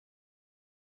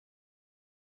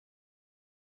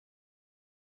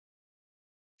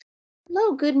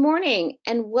Hello, good morning,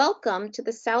 and welcome to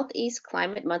the Southeast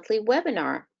Climate Monthly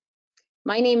webinar.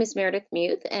 My name is Meredith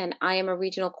Muth, and I am a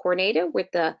regional coordinator with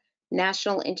the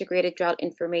National Integrated Drought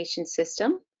Information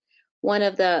System, one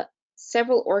of the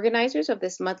several organizers of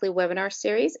this monthly webinar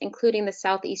series, including the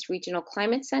Southeast Regional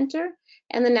Climate Center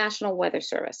and the National Weather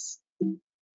Service.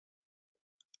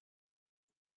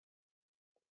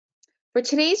 For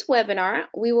today's webinar,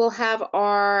 we will have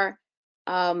our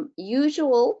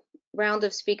usual round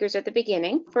of speakers at the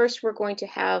beginning. First, we're going to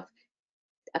have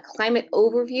a climate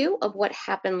overview of what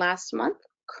happened last month,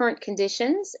 current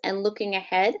conditions, and looking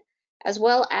ahead, as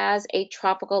well as a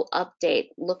tropical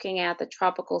update, looking at the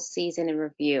tropical season in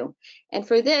review. And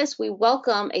for this, we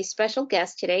welcome a special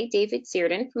guest today, David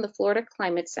Searden from the Florida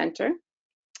Climate Center.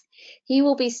 He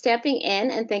will be stepping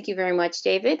in, and thank you very much,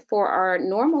 David, for our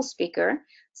normal speaker,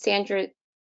 Sandra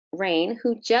Rain,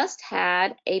 who just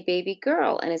had a baby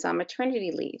girl and is on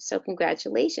maternity leave. So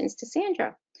congratulations to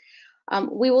Sandra.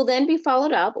 We will then be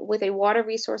followed up with a water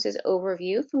resources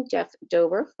overview from Jeff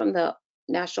Dober from the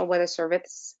National Weather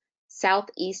Service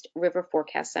Southeast River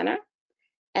Forecast Center.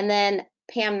 And then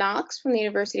Pam Knox from the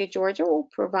University of Georgia will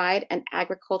provide an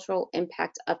agricultural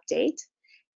impact update.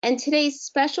 And today's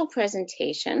special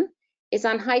presentation is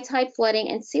on high tide flooding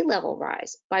and sea level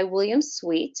rise by William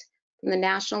Sweet from the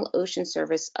National Ocean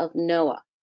Service of NOAA.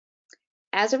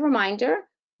 As a reminder,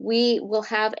 we will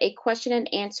have a question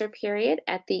and answer period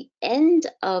at the end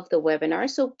of the webinar,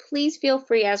 so please feel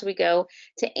free as we go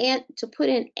to put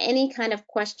in any kind of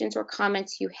questions or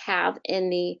comments you have in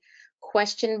the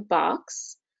question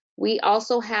box. We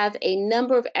also have a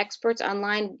number of experts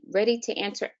online ready to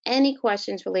answer any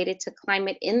questions related to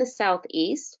climate in the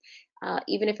Southeast,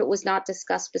 even if it was not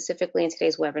discussed specifically in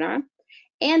today's webinar.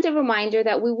 And a reminder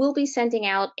that we will be sending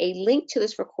out a link to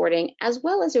this recording as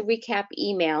well as a recap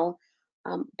email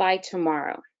by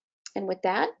tomorrow. And with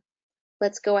that,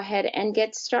 let's go ahead and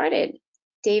get started.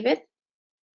 David?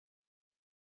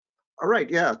 All right,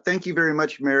 yeah, thank you very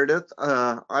much, Meredith.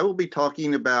 I will be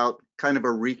talking about kind of a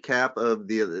recap of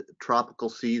the tropical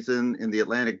season in the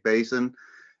Atlantic Basin,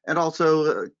 and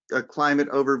also a climate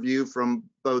overview from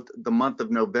both the month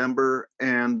of November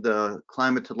and the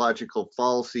climatological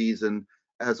fall season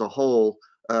as a whole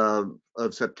of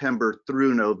September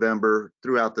through November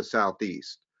throughout the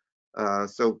Southeast.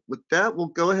 So with that, we'll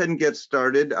go ahead and get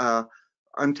started.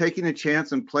 I'm taking a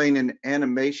chance and playing an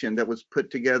animation that was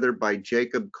put together by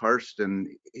Jacob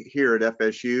Karsten here at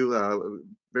FSU, a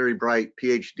very bright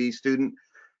PhD student.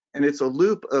 And it's a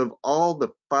loop of all the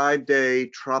 5-day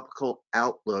tropical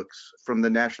outlooks from the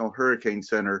National Hurricane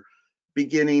Center,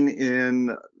 beginning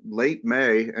in late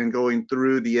May and going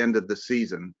through the end of the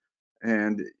season.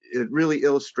 And it really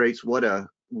illustrates what a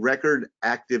record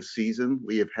active season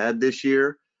we have had this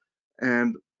year.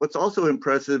 And what's also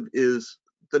impressive is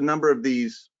the number of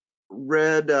these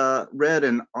red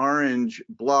and orange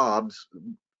blobs,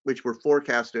 which were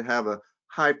forecast to have a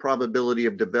high probability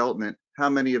of development. How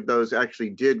many of those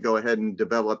actually did go ahead and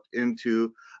develop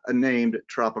into a named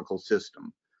tropical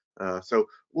system? So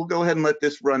we'll go ahead and let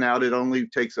this run out. It only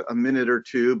takes a minute or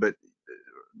two, but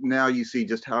now you see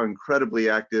just how incredibly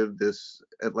active this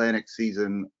Atlantic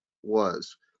season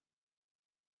was.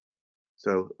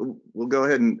 So we'll go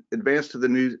ahead and advance to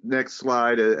the next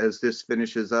slide as this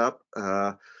finishes up.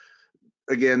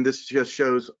 Again, this just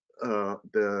shows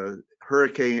the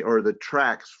hurricane or the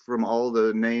tracks from all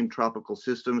the named tropical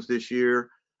systems this year.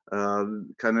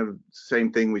 Kind of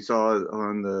same thing we saw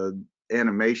on the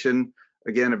animation.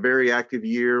 Again, a very active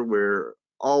year where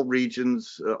all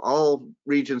regions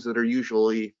that are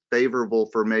usually favorable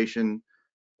formation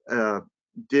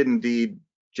did indeed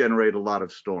generate a lot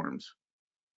of storms.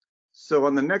 So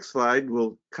on the next slide,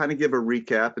 we'll kind of give a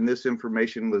recap, and this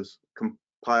information was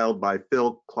compiled by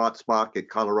Phil Klotzbach at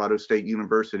Colorado State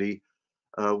University.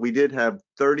 We did have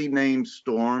 30 named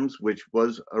storms, which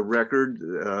was a record,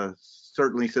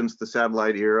 certainly since the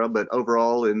satellite era, but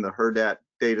overall in the HERDAT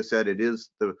data set, it is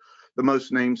the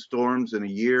most named storms in a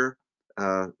year.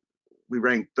 We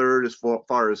ranked third as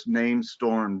far as named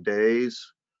storm days,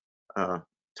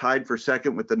 tied for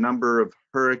second with the number of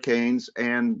hurricanes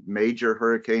and major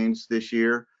hurricanes this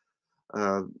year.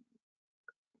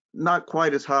 Not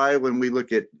quite as high when we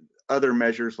look at other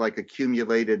measures like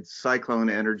accumulated cyclone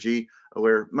energy,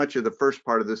 where much of the first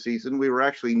part of the season we were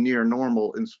actually near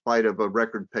normal in spite of a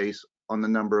record pace on the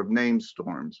number of named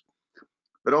storms.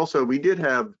 But also we did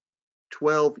have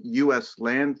 12 US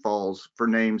landfalls for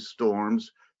named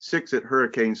storms, 6 at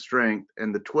hurricane strength,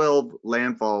 and the 12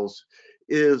 landfalls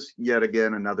is yet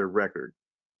again another record.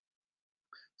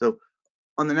 So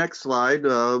On the next slide,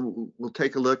 we'll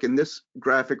take a look, and this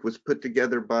graphic was put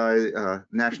together by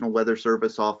National Weather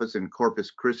Service office in Corpus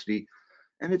Christi,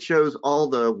 and it shows all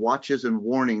the watches and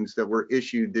warnings that were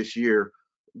issued this year,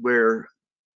 where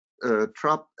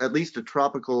at least a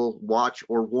tropical watch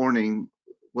or warning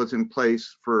was in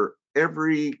place for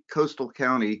every coastal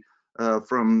county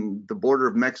from the border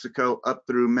of Mexico up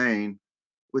through Maine,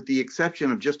 with the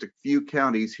exception of just a few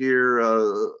counties here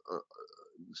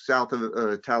south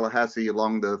of Tallahassee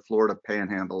along the Florida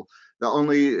Panhandle, the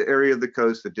only area of the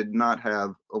coast that did not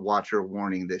have a watch or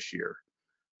warning this year.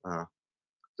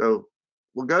 So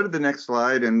we'll go to the next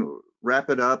slide and wrap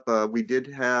it up. We did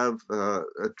have a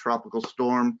tropical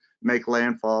storm make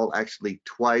landfall actually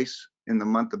twice in the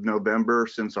month of November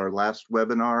since our last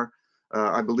webinar.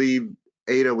 I believe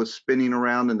Ada was spinning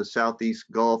around in the Southeast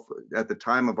Gulf at the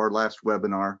time of our last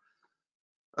webinar.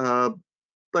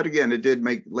 But again, it did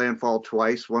make landfall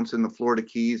twice, once in the Florida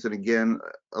Keys and again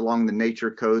along the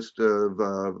nature coast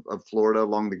of Florida,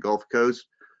 along the Gulf Coast.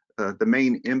 The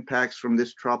main impacts from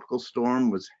this tropical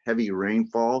storm was heavy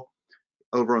rainfall.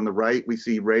 Over on the right, we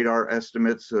see radar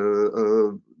estimates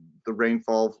of the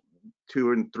rainfall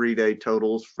 2 and 3 day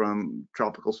totals from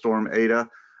Tropical Storm Ada,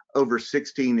 over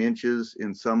 16 inches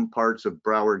in some parts of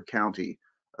Broward County.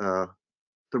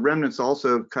 The remnants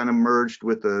also kind of merged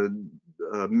with a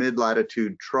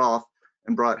mid-latitude trough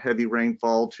and brought heavy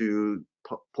rainfall to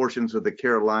portions of the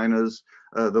Carolinas,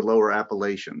 the lower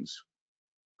Appalachians.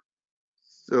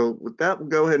 So with that, we'll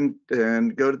go ahead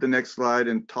and go to the next slide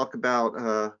and talk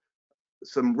about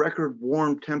some record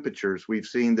warm temperatures we've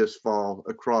seen this fall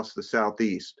across the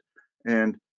Southeast.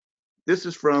 And this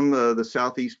is from the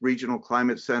Southeast Regional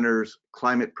Climate Center's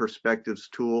Climate Perspectives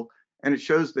tool, and it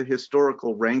shows the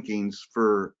historical rankings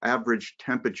for average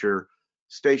temperature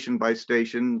station by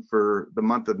station for the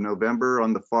month of November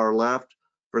on the far left,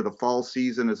 for the fall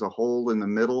season as a whole in the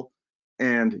middle,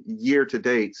 and year to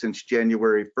date since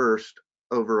January 1st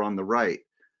over on the right.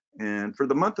 And for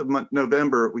the month of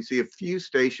November, we see a few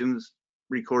stations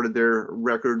recorded their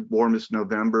record warmest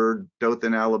November: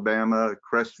 Dothan, Alabama;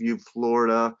 Crestview,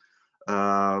 Florida;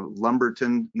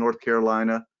 Lumberton, North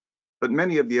Carolina. But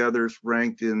many of the others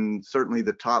ranked in certainly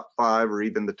the top 5 or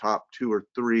even the top 2 or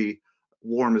 3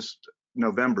 warmest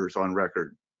Novembers on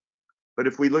record. But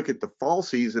if we look at the fall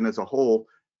season as a whole,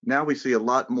 now we see a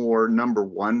lot more number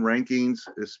 1 rankings,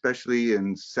 especially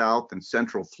in South and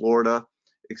Central Florida,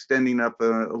 extending up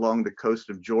along the coast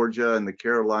of Georgia and the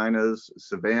Carolinas,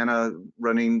 Savannah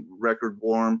running record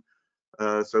warm.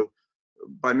 So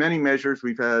by many measures,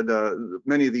 we've had,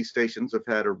 many of these stations have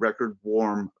had a record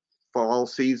warm fall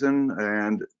season,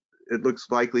 and it looks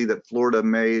likely that Florida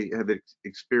may have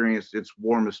experienced its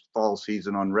warmest fall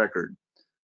season on record.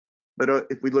 But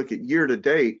if we look at year to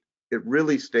date, it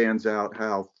really stands out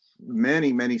how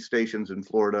many stations in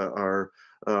Florida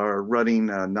are running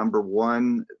number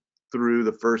 1 through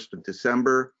the 1st of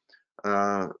December.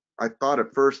 I thought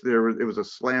at first it was a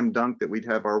slam dunk that we'd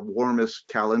have our warmest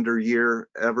calendar year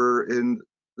ever in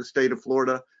the state of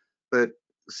Florida, but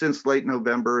since late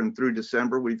November and through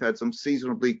December, we've had some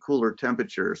seasonably cooler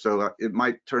temperatures, so it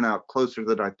might turn out closer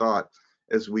than I thought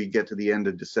as we get to the end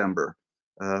of December.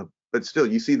 But still,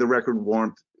 you see the record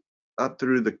warmth up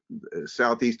through the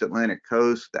Southeast Atlantic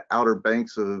coast, the outer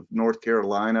banks of North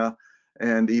Carolina,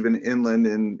 and even inland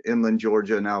in inland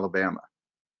Georgia and Alabama.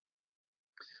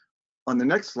 On the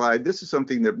next slide, this is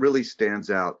something that really stands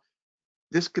out.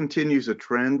 This continues a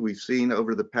trend we've seen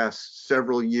over the past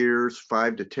several years,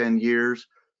 5 to 10 years,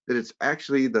 that it's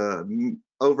actually the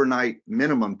overnight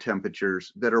minimum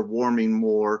temperatures that are warming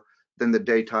more than the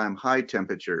daytime high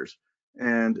temperatures.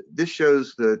 And this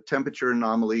shows the temperature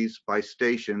anomalies by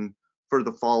station for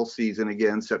the fall season,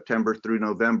 again, September through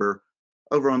November.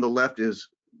 Over on the left is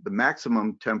the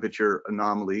maximum temperature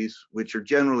anomalies, which are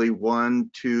generally 1,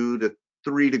 2 to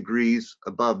 3 degrees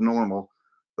above normal.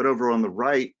 But over on the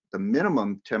right, the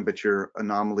minimum temperature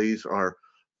anomalies are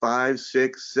 5,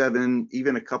 6, 7,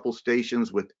 even a couple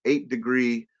stations with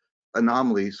 8-degree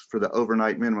anomalies for the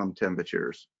overnight minimum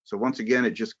temperatures. So once again,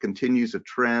 it just continues a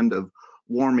trend of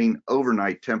warming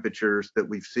overnight temperatures that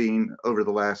we've seen over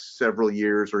the last several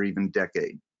years or even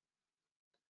decade.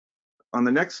 On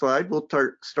the next slide, we'll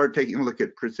start taking a look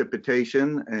at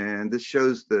precipitation, and this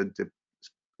shows the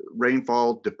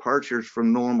rainfall departures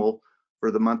from normal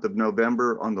for the month of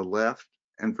November on the left,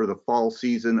 and for the fall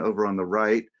season over on the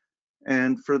right.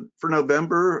 And for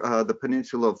November, the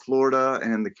peninsula of Florida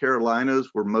and the Carolinas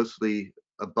were mostly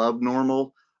above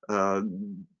normal,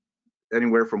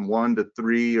 anywhere from 1 to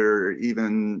 3 or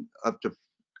even up to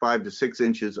 5 to 6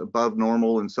 inches above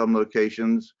normal in some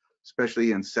locations,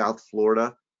 especially in South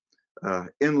Florida.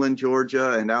 Inland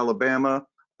Georgia and Alabama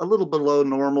a little below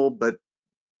normal, but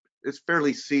it's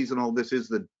fairly seasonal. This is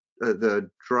the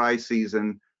dry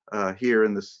season here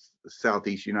in the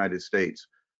southeast United States.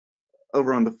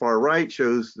 Over on the far right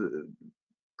shows the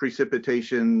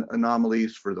precipitation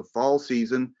anomalies for the fall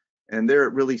season, and there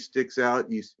it really sticks out.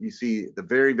 You see the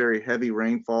very, very heavy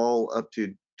rainfall up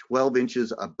to 12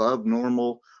 inches above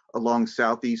normal along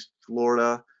southeast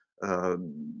Florida,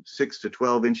 6 to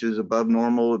 12 inches above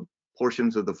normal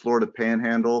portions of the Florida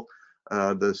Panhandle,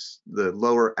 the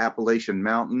lower Appalachian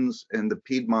Mountains, and the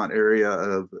Piedmont area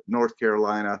of North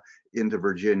Carolina into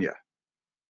Virginia.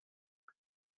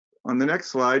 On the next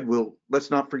slide,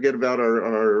 let's not forget about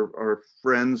our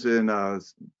friends in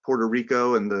Puerto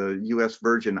Rico and the U.S.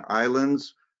 Virgin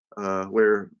Islands,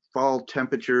 where fall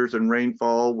temperatures and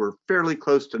rainfall were fairly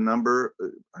close to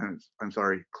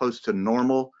close to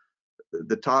normal.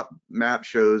 The top map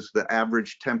shows the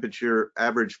average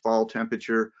fall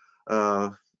temperature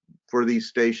for these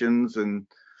stations, and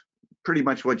pretty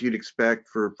much what you'd expect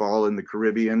for fall in the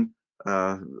Caribbean.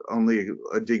 Only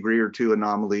a degree or two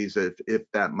anomalies, if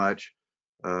that much.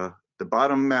 The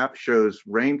bottom map shows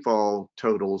rainfall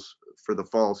totals for the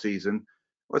fall season.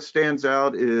 What stands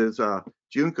out is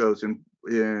Juncos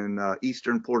in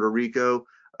eastern Puerto Rico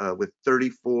with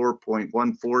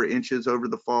 34.14 inches over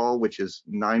the fall, which is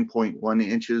 9.1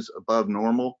 inches above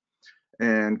normal.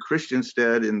 And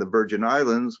Christiansted in the Virgin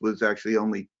Islands was actually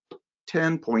only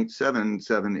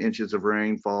 10.77 inches of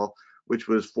rainfall, which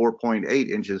was 4.8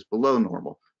 inches below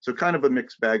normal. So kind of a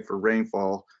mixed bag for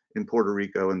rainfall in Puerto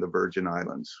Rico and the Virgin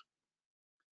Islands.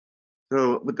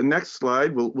 So with the next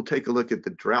slide, we'll take a look at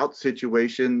the drought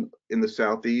situation in the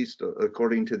Southeast,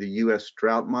 according to the U.S.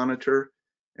 Drought Monitor.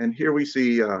 And here we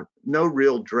see no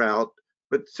real drought,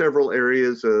 but several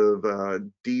areas of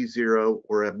D0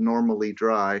 or abnormally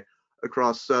dry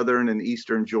across southern and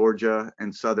eastern Georgia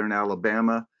and southern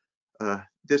Alabama.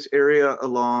 This area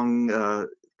along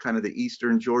kind of the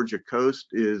eastern Georgia coast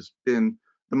has been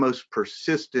the most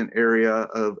persistent area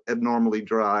of abnormally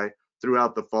dry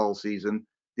throughout the fall season.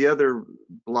 The other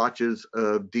blotches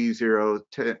of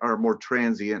D0 are more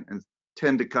transient and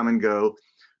tend to come and go,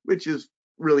 which is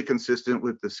really consistent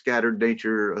with the scattered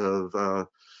nature of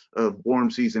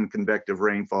warm season convective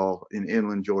rainfall in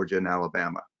inland Georgia and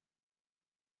Alabama.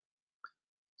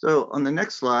 So on the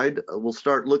next slide, we'll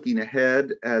start looking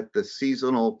ahead at the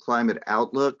seasonal climate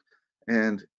outlook.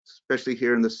 And especially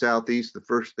here in the Southeast, the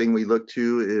first thing we look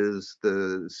to is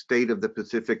the state of the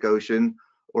Pacific Ocean,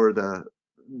 or the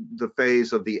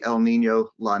phase of the El Niño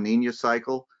La Niña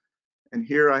cycle. And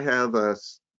here I have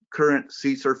current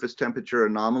sea surface temperature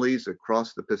anomalies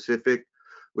across the Pacific,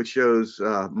 which shows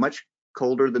much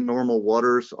colder than normal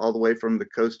waters all the way from the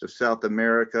coast of South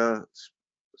America,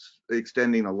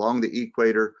 extending along the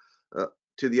equator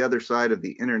to the other side of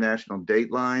the international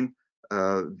date line.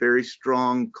 Very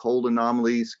strong cold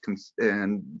anomalies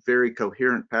and very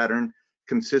coherent pattern,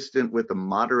 consistent with the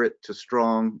moderate to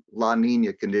strong La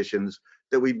Nina conditions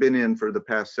that we've been in for the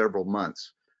past several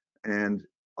months. And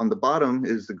on the bottom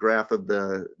is the graph of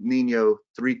the Niño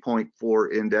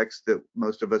 3.4 index that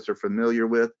most of us are familiar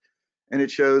with. And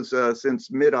it shows since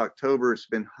mid-October, it's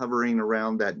been hovering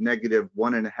around that negative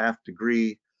 1.5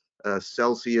 degree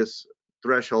Celsius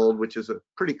threshold, which is a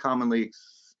pretty commonly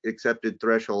accepted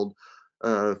threshold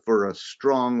for a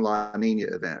strong La Nina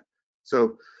event.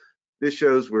 So this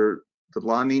shows where the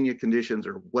La Nina conditions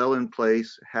are well in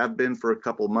place, have been for a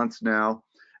couple months now.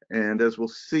 And as we'll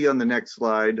see on the next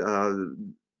slide,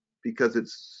 because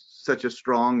it's such a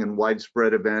strong and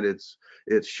widespread event,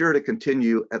 it's sure to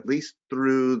continue at least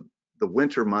through the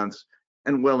winter months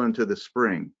and well into the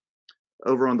spring.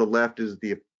 Over on the left is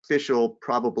the official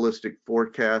probabilistic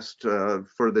forecast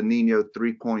for the Niño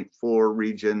 3.4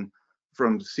 region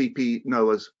from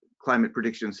NOAA's Climate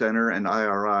Prediction Center and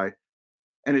IRI.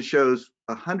 And it shows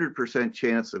 100%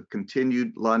 chance of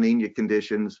continued La Nina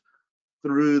conditions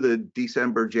through the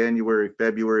December, January,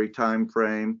 February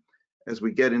timeframe. As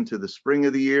we get into the spring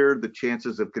of the year, the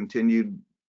chances of continued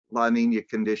La Nina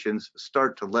conditions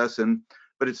start to lessen,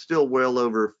 but it's still well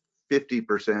over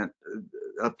 50%,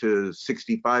 up to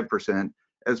 65%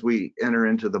 as we enter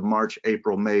into the March,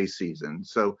 April, May season.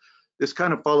 So this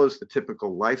kind of follows the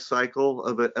typical life cycle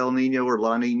of an El Nino or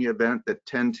La Nina event that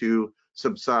tend to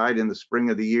subside in the spring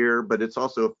of the year, but it's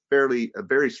also a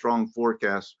very strong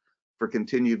forecast for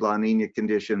continued La Nina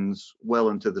conditions well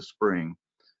into the spring.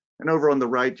 And over on the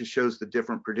right just shows the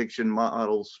different prediction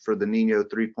models for the Niño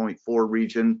 3.4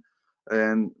 region,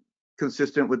 and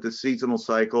consistent with the seasonal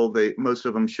cycle, most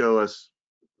of them show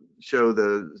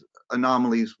the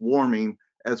anomalies warming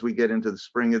as we get into the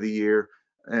spring of the year,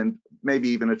 and maybe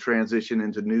even a transition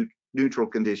into neutral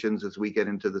conditions as we get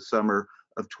into the summer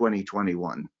of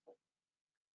 2021.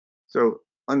 So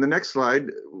on the next slide,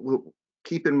 we'll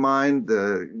keep in mind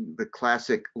the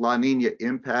classic La Nina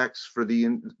impacts for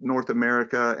the North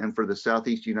America and for the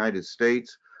Southeast United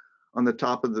States. On the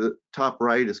top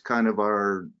right is kind of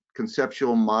our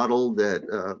conceptual model that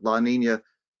La Nina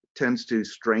tends to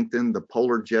strengthen the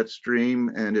polar jet stream,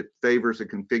 and it favors a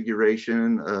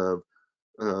configuration of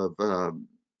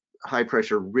high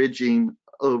pressure ridging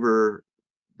over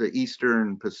the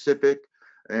Eastern Pacific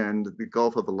and the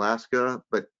Gulf of Alaska,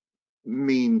 but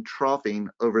mean troughing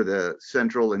over the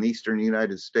central and eastern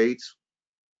United States.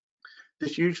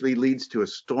 This usually leads to a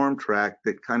storm track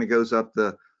that kind of goes up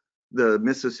the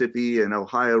Mississippi and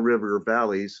Ohio River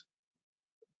valleys,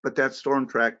 but that storm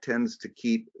track tends to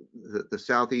keep the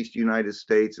Southeast United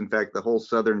States, in fact, the whole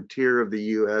southern tier of the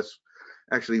US,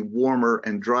 actually warmer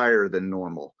and drier than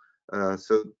normal.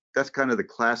 So that's kind of the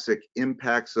classic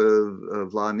impacts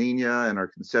of La Nina and our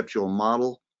conceptual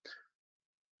model.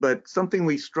 But something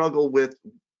we struggle with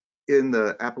in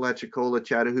the Apalachicola,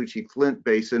 Chattahoochee, Flint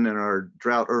Basin and our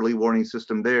drought early warning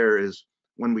system there is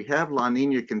when we have La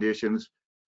Nina conditions,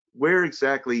 where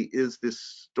exactly is this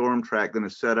storm track going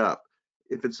to set up?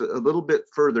 If it's a little bit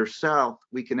further south,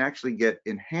 we can actually get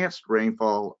enhanced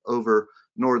rainfall over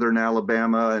northern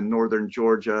Alabama and northern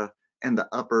Georgia and the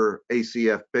upper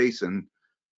ACF basin.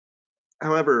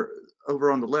 However,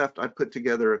 over on the left, I put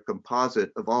together a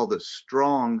composite of all the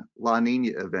strong La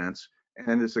Nina events,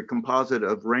 and it's a composite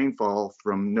of rainfall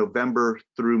from November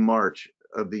through March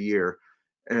of the year.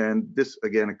 And this,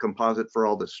 again, a composite for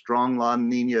all the strong La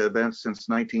Nina events since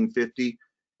 1950.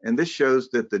 And this shows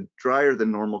that the drier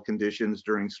than normal conditions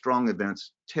during strong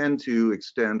events tend to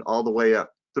extend all the way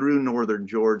up through northern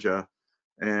Georgia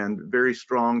and very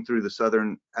strong through the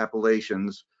southern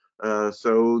Appalachians.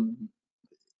 So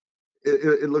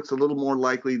it looks a little more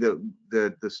likely that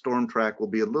the storm track will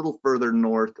be a little further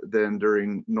north than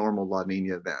during normal La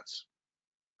Nina events.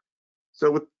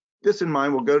 So with this in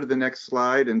mind, we'll go to the next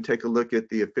slide and take a look at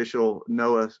the official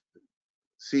NOAA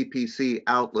CPC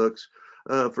outlooks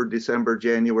for December,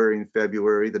 January, and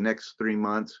February, the next 3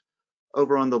 months.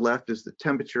 Over on the left is the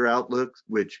temperature outlook,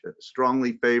 which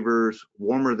strongly favors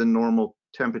warmer than normal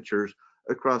temperatures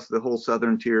across the whole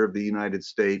southern tier of the United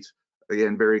States.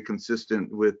 Again, very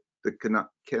consistent with the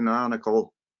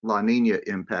canonical La Nina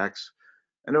impacts.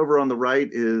 And over on the right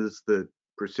is the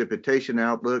precipitation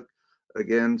outlook,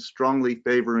 again, strongly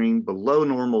favoring below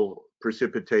normal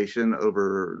precipitation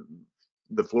over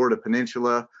the Florida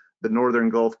Peninsula, the northern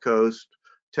Gulf Coast,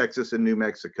 Texas, and New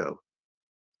Mexico.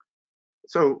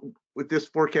 So with this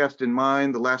forecast in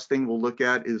mind, the last thing we'll look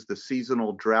at is the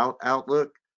seasonal drought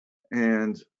outlook.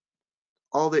 And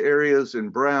all the areas in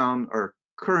brown are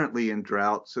currently in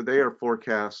drought, so they are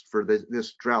forecast for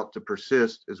this drought to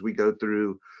persist as we go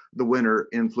through the winter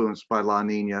influenced by La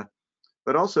Nina.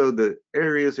 But also the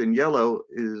areas in yellow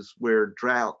is where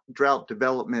drought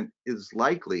development is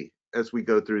likely as we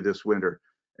go through this winter.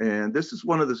 And this is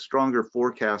one of the stronger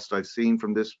forecasts I've seen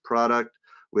from this product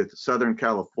with Southern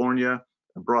California,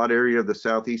 a broad area of the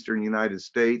southeastern United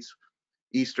States,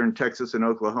 eastern Texas and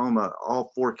Oklahoma,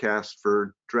 all forecast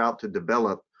for drought to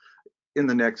develop in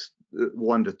the next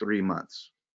 1 to 3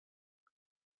 months.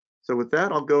 So with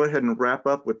that, I'll go ahead and wrap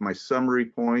up with my summary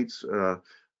points.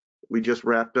 We just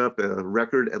wrapped up a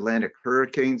record Atlantic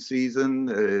hurricane season.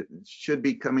 It should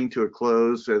be coming to a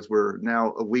close as we're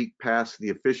now a week past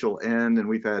the official end, and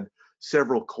we've had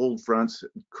several cold fronts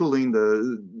cooling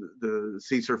the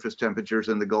sea surface temperatures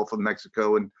in the Gulf of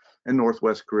Mexico and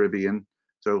Northwest Caribbean.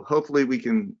 So hopefully we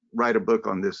can write a book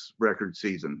on this record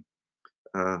season.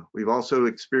 We've also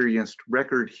experienced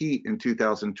record heat in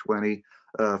 2020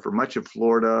 for much of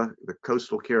Florida, the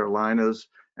coastal Carolinas,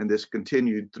 and this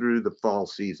continued through the fall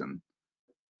season.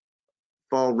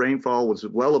 Fall rainfall was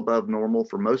well above normal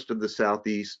for most of the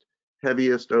Southeast,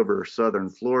 heaviest over southern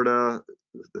Florida,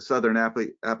 the southern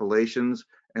Appalachians,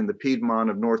 and the Piedmont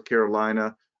of North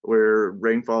Carolina, where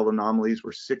rainfall anomalies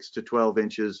were 6 to 12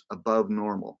 inches above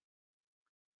normal.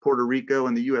 Puerto Rico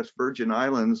and the US Virgin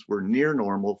Islands were near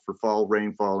normal for fall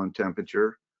rainfall and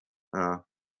temperature.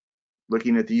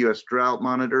 Looking at the US Drought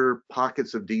Monitor,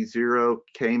 pockets of D0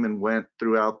 came and went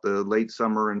throughout the late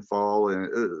summer and fall and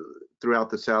throughout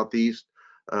the Southeast.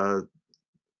 The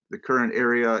current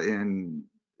area in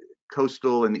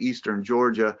coastal and eastern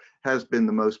Georgia has been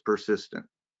the most persistent.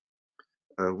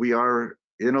 We are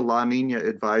in a La Nina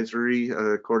advisory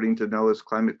according to NOAA's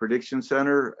Climate Prediction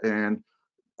Center, and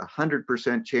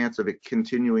 100% chance of it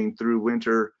continuing through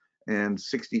winter and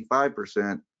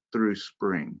 65% through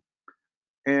spring.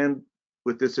 And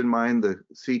with this in mind, the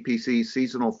CPC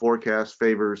seasonal forecast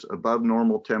favors above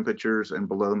normal temperatures and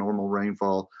below normal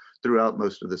rainfall throughout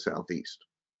most of the Southeast.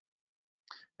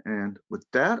 And with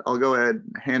that, I'll go ahead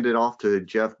and hand it off to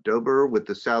Jeff Dober with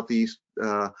the Southeast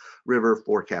River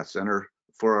Forecast Center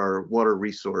for our water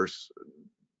resource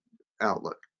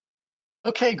outlook.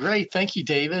 Okay, great. Thank you,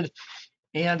 David.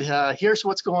 And here's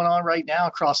what's going on right now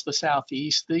across the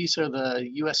Southeast. These are the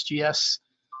USGS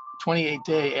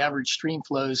 28-day average stream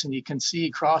flows, and you can see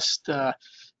across the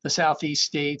Southeast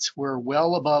states we're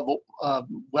well above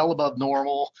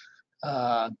normal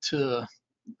to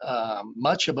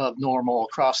much above normal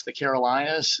across the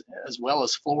Carolinas as well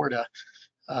as Florida.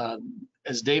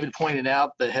 As David pointed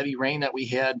out, the heavy rain that we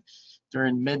had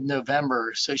during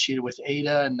mid-November associated with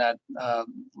Eta and that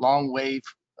long wave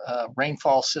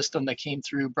rainfall system that came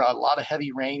through brought a lot of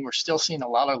heavy rain. We're still seeing a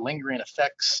lot of lingering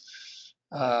effects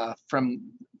from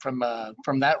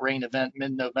that rain event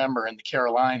mid-November in the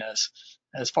Carolinas.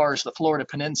 As far as the Florida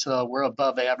Peninsula, we're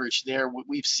above average there.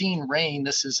 We've seen rain.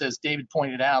 This is, as David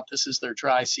pointed out, this is their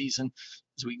dry season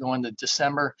as we go into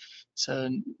December. So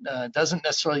it doesn't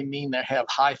necessarily mean they have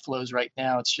high flows right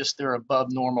now. It's just they're above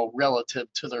normal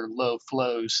relative to their low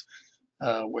flows,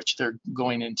 which they're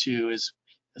going into as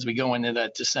we go into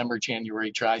that December,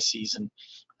 January dry season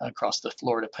across the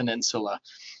Florida Peninsula.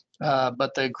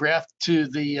 But the graph to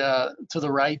the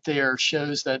right there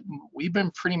shows that we've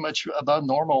been pretty much above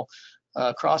normal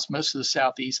across most of the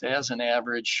Southeast as an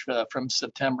average from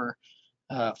September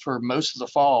for most of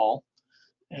the fall.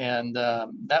 And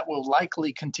that will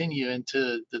likely continue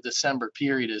into the December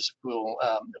period as we'll,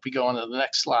 if we go on to the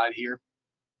next slide here,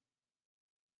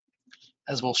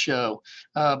 as we'll show.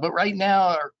 But right now,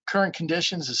 our current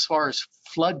conditions, as far as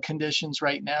flood conditions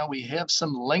right now, we have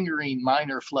some lingering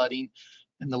minor flooding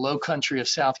in the low country of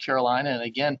South Carolina. And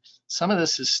again, some of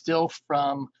this is still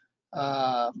from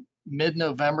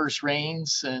mid-November's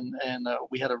rains, and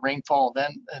we had a rainfall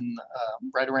event and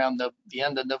right around the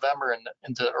end of November and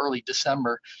into early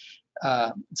December.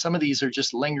 Some of these are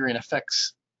just lingering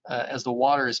effects as the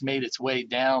water has made its way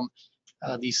down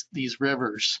these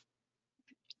rivers.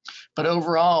 But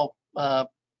overall,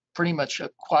 pretty much a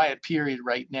quiet period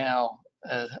right now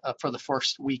for the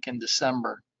first week in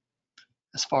December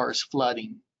as far as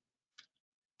flooding.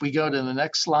 We go to the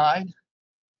next slide.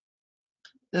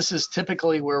 This is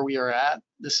typically where we are at.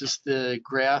 This is the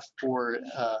graph for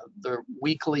the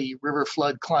weekly river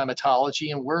flood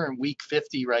climatology, and we're in week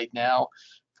 50 right now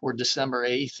for December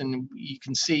 8th. And you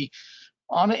can see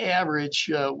on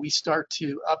average, we start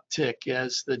to uptick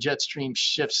as the jet stream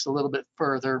shifts a little bit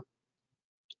further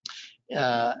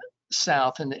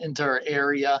south and into our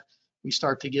area. We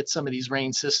start to get some of these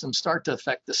rain systems start to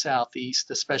affect the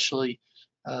Southeast, especially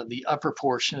the upper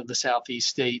portion of the Southeast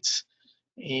states.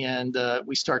 And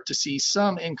we start to see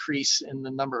some increase in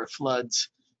the number of floods.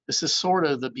 This is sort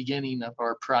of the beginning of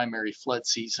our primary flood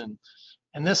season.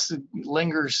 And this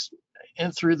lingers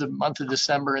in through the month of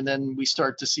December, and then we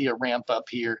start to see a ramp up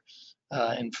here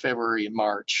in February and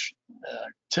March.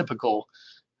 Typical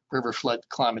river flood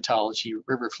climatology,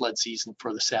 river flood season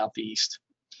for the Southeast.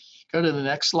 Go to the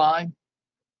next slide.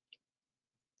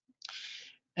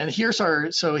 And here's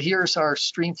our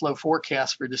stream flow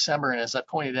forecast for December. And as I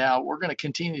pointed out, we're going to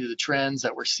continue the trends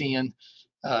that we're seeing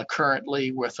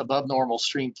currently with above normal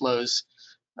stream flows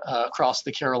across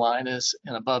the Carolinas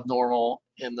and above normal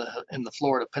in the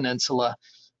Florida Peninsula,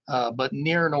 but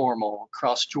near normal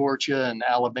across Georgia and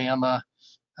Alabama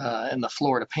and the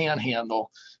Florida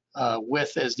Panhandle,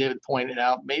 with, as David pointed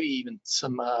out, maybe even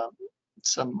some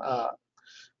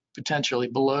potentially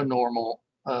below normal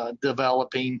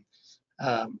developing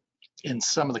in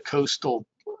some of the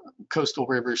coastal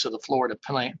rivers of the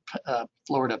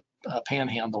Florida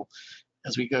Panhandle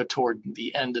as we go toward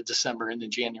the end of December into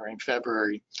January and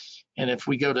February. And if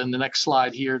we go to the next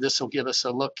slide here, this will give us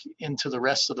a look into the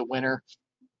rest of the winter.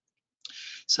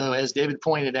 So as David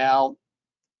pointed out,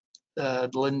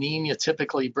 La Nina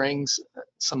typically brings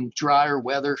some drier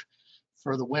weather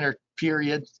for the winter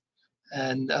period.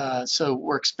 And so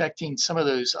we're expecting some of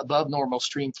those above normal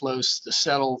stream flows to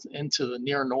settle into the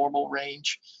near normal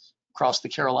range across the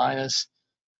Carolinas,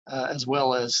 as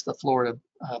well as the Florida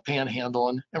Panhandle,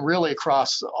 and really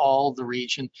across all the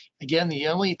region. Again, the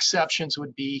only exceptions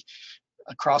would be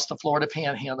across the Florida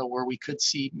Panhandle, where we could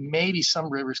see maybe some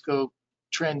rivers go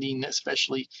trending,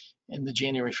 especially in the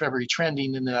January, February,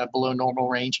 trending in that below normal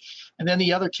range. And then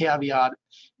the other caveat,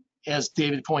 as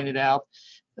David pointed out,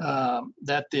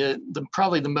 that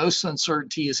probably the most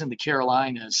uncertainty is in the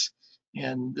Carolinas,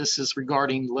 and this is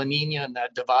regarding La Nina and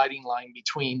that dividing line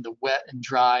between the wet and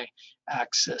dry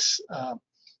axis.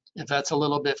 If that's a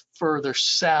little bit further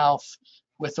south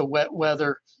with the wet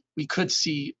weather, we could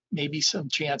see maybe some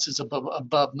chances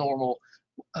above normal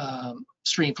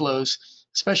stream flows.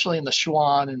 especially in the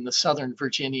Schwann and the Southern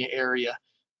Virginia area,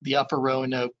 the upper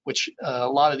Roanoke, which a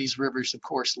lot of these rivers, of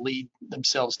course, lead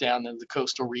themselves down into the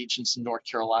coastal regions in North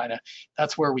Carolina.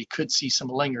 That's where we could see some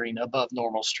lingering above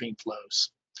normal stream flows.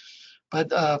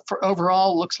 But for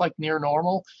overall, looks like near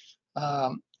normal.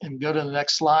 And go to the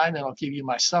next slide, and I'll give you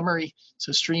my summary.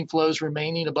 So stream flows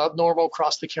remaining above normal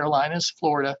across the Carolinas,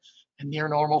 Florida, and near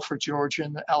normal for Georgia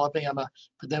and Alabama.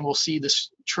 But then we'll see this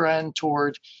trend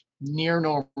toward near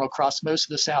normal across most of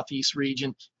the southeast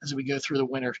region as we go through the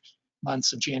winter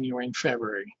months of January and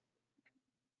February.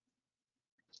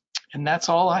 And that's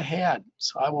all I had.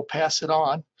 So I will pass it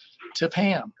on to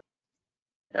Pam.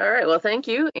 All right, well, thank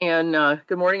you, and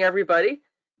good morning, everybody.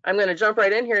 I'm going to jump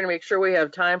right in here to make sure we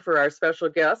have time for our special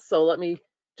guests. So let me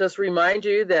just remind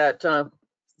you that some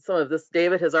of this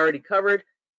David has already covered.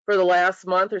 For the last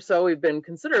month or so, we've been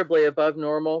considerably above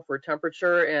normal for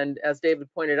temperature, and as David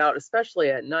pointed out, especially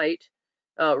at night.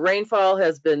 Rainfall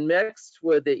has been mixed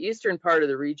with the eastern part of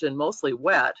the region, mostly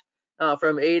wet,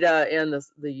 from Ada and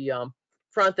the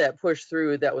front that pushed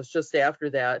through that was just after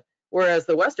that, whereas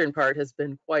the western part has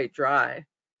been quite dry.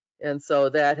 And so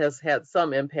that has had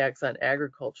some impacts on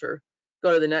agriculture.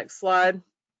 Go to the next slide.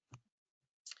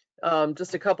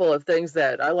 Just a couple of things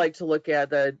that I like to look at.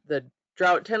 The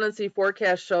drought tendency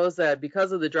forecast shows that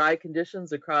because of the dry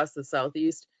conditions across the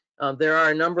southeast, there are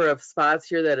a number of spots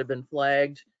here that have been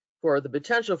flagged for the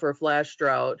potential for flash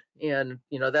drought. And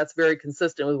that's very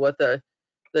consistent with what the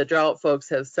drought folks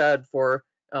have said for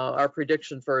our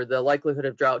prediction for the likelihood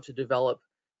of drought to develop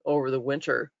over the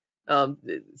winter.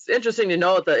 It's interesting to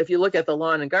note that if you look at the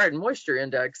lawn and garden moisture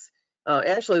index,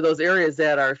 actually those areas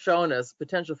that are shown as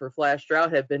potential for flash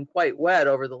drought have been quite wet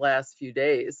over the last few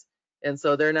days. And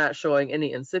so they're not showing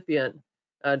any incipient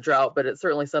drought, but it's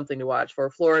certainly something to watch for.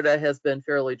 Florida has been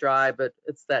fairly dry, but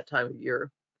it's that time of year.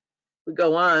 We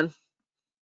go on.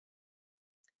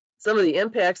 Some of the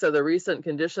impacts of the recent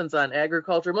conditions on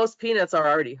agriculture. Most peanuts are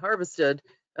already harvested.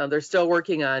 They're still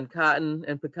working on cotton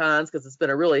and pecans because it's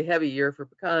been a really heavy year for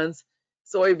pecans.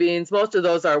 Soybeans, most of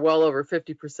those are well over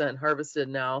 50% harvested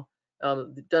now.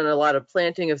 They've done a lot of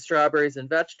planting of strawberries and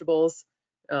vegetables.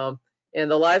 And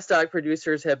the livestock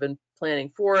producers have been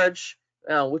planting forage,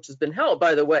 which has been helped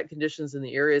by the wet conditions in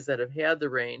the areas that have had the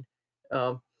rain.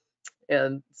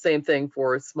 And same thing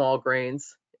for small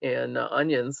grains and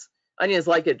onions. Onions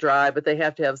like it dry, but they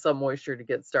have to have some moisture to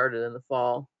get started in the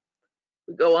fall.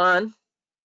 We go on.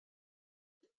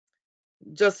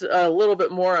 Just a little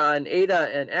bit more on Ada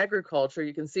and agriculture.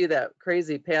 You can see that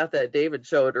crazy path that David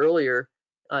showed earlier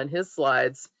on his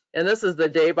slides. And this is the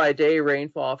day-by-day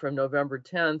rainfall from November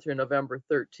 10 through November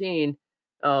 13.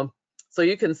 So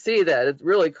you can see that it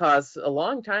really caused a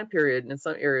long time period in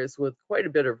some areas with quite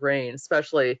a bit of rain,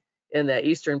 especially in that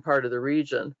eastern part of the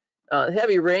region.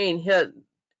 Heavy rain hit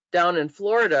down in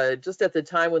Florida just at the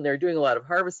time when they're doing a lot of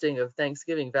harvesting of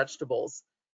Thanksgiving vegetables.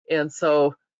 And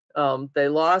so they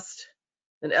lost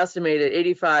an estimated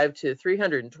 85 to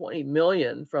 320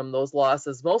 million from those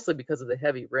losses, mostly because of the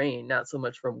heavy rain, not so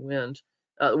much from wind.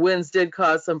 Winds did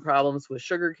cause some problems with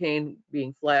sugarcane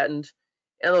being flattened,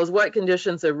 and those wet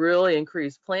conditions have really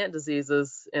increased plant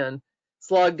diseases and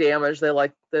slug damage. They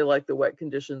like the wet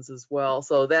conditions as well,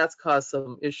 so that's caused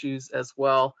some issues as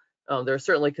well. They're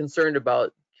certainly concerned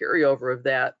about carryover of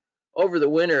that over the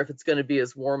winter if it's going to be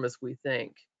as warm as we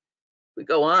think. We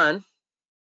go on.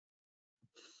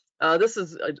 This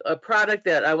is a product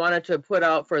that I wanted to put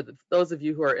out for those of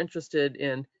you who are interested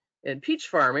in peach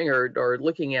farming or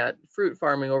looking at fruit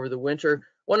farming over the winter.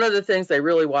 One of the things they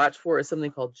really watch for is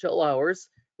something called chill hours,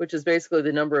 which is basically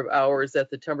the number of hours that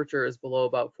the temperature is below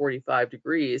about 45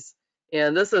 degrees.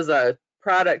 And this is a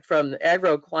product from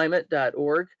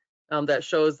agroclimate.org that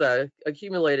shows the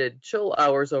accumulated chill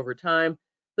hours over time.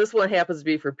 This one happens to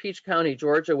be for Peach County,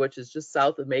 Georgia, which is just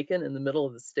south of Macon in the middle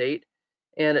of the state.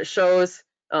 And it shows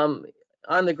on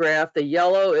the graph, the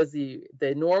yellow is the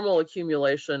normal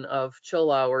accumulation of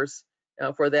chill hours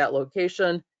for that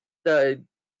location. The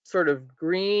sort of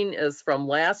green is from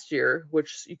last year,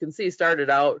 which you can see started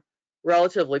out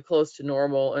relatively close to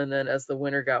normal. And then as the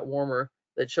winter got warmer,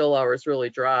 the chill hours really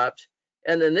dropped.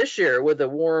 And then this year with the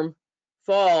warm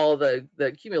fall, the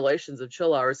accumulations of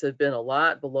chill hours have been a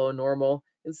lot below normal.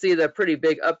 You can see the pretty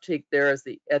big uptake there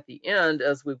at the end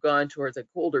as we've gone towards a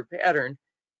colder pattern.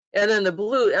 And then the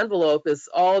blue envelope is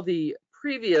all the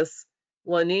previous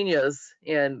La Niñas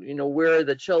and where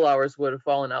the chill hours would have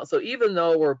fallen out. So even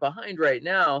though we're behind right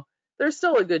now, there's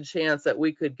still a good chance that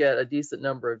we could get a decent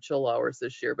number of chill hours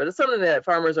this year. But it's something that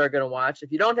farmers are going to watch.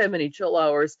 If you don't have many chill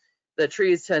hours, the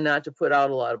trees tend not to put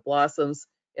out a lot of blossoms,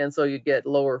 and so you get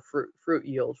lower fruit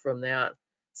yield from that.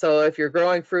 So if you're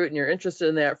growing fruit and you're interested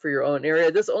in that for your own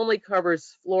area, this only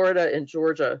covers Florida and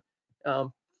Georgia,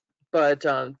 but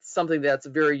something that's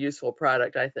a very useful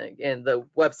product, I think. And the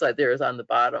website there is on the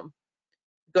bottom.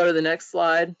 Go to the next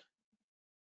slide.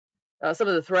 Some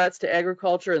of the threats to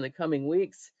agriculture in the coming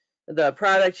weeks. The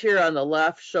product here on the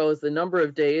left shows the number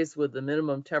of days with the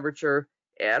minimum temperature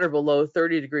at or below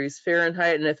 30 degrees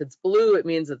Fahrenheit. And if it's blue, it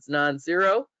means it's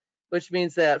non-zero, which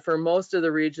means that for most of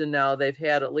the region now, they've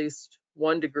had at least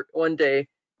one day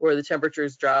where the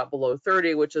temperatures drop below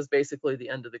 30, which is basically the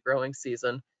end of the growing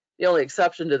season. The only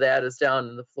exception to that is down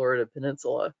in the Florida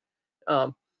Peninsula.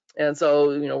 And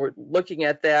so, you know, we're looking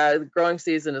at that. The growing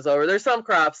season is over. There's some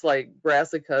crops like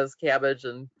brassicas, cabbage,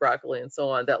 and broccoli, and so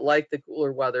on that like the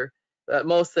cooler weather. But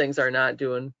most things are not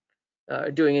doing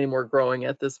any more growing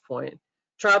at this point.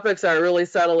 Tropics are really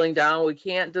settling down. We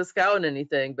can't discount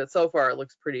anything, but so far it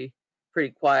looks pretty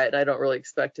quiet. I don't really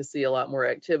expect to see a lot more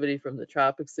activity from the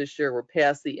tropics this year. We're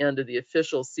past the end of the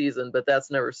official season, but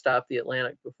that's never stopped the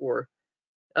Atlantic before.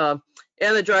 And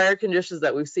the drier conditions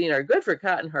that we've seen are good for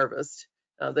cotton harvest.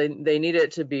 They need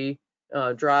it to be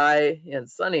dry and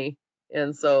sunny,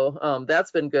 and so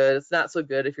that's been good. It's not so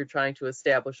good if you're trying to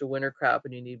establish a winter crop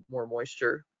and you need more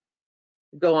moisture.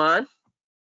 Go on.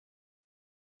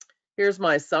 Here's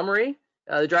my summary.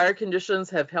 The drier conditions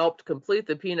have helped complete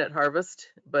the peanut harvest,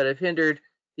 but have hindered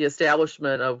the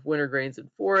establishment of winter grains and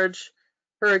forage.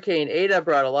 Hurricane Eta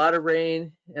brought a lot of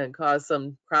rain and caused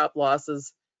some crop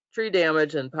losses, tree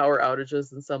damage, and power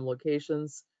outages in some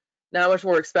locations. Not much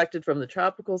more expected from the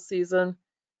tropical season.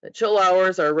 The chill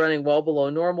hours are running well below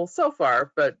normal so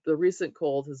far, but the recent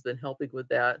cold has been helping with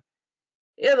that.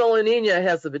 And the La Niña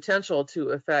has the potential to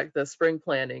affect the spring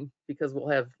planting because we'll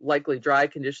have likely dry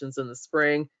conditions in the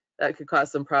spring. That could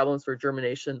cause some problems for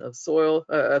germination of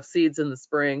seeds in the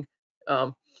spring.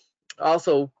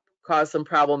 Also cause some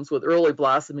problems with early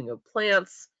blossoming of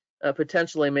plants,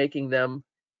 potentially making them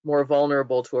more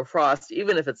vulnerable to a frost,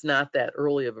 even if it's not that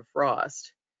early of a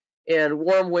frost. And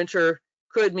warm winter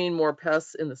could mean more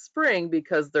pests in the spring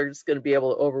because they're just going to be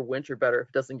able to overwinter better if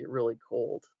it doesn't get really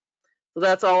cold. So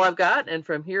that's all I've got. And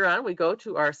from here on, we go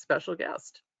to our special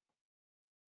guest.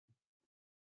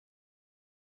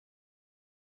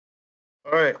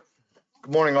 All right.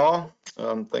 Good morning, all.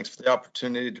 Thanks for the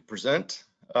opportunity to present.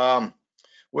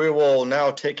 We will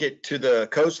now take it to the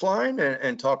coastline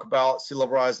and talk about sea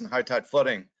level rise and high tide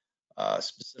flooding,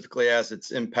 specifically as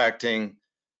it's impacting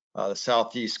the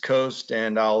southeast coast.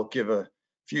 And I'll give a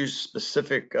few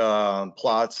specific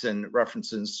plots and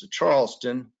references to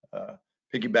Charleston,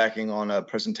 piggybacking on a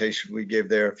presentation we gave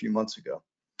there a few months ago.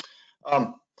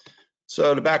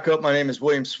 So to back up, my name is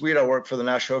William Sweet. I work for the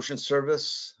National Ocean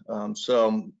Service.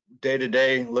 So day to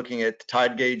day, looking at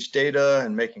tide gauge data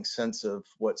and making sense of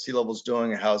what sea level is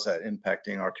doing and how's that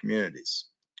impacting our communities.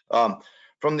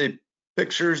 From the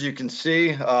pictures, you can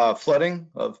see flooding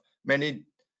of many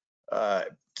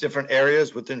different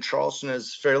areas within Charleston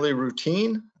is fairly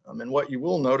routine. And what you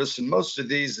will notice in most of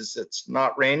these is it's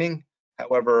not raining.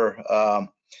 However,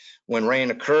 when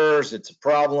rain occurs, it's a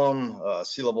problem.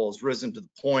 Sea level has risen to the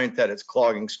point that it's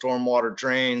clogging stormwater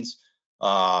drains.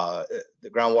 The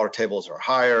groundwater tables are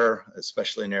higher,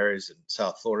 especially in areas in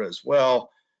South Florida as well.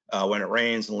 When it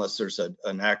rains, unless there's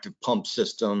an active pump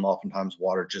system, oftentimes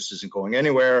water just isn't going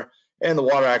anywhere. And the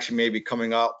water actually may be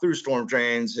coming out through storm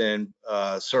drains and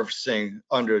surfacing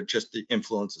under just the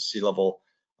influence of sea level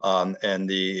and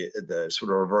the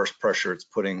sort of reverse pressure it's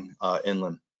putting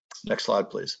inland. Next slide,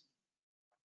 please.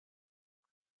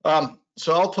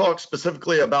 So I'll talk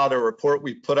specifically about a report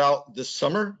we put out this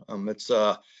summer. It's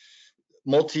a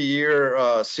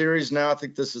multi-year series now. I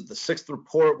think this is the 6th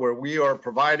report where we are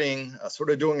providing,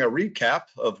 sort of doing a recap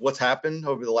of what's happened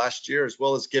over the last year, as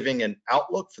well as giving an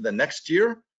outlook for the next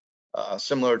year,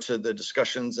 similar to the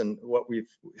discussions and what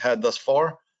we've had thus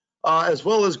far, as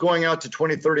well as going out to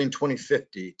 2030 and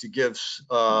 2050 to give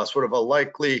sort of a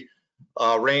likely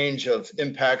range of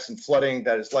impacts and flooding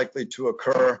that is likely to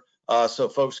occur. So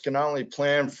folks can not only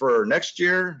plan for next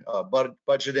year, but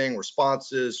budgeting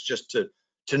responses just to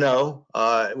know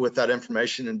with that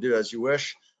information and do as you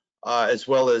wish, as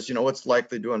well as, you know, what's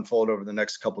likely to unfold over the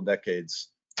next couple decades.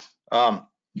 Next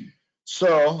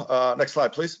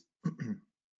slide, please.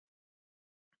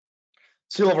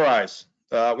 Sea level rise.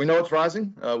 We know it's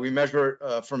rising. We measure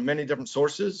it from many different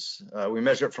sources. We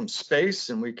measure it from space,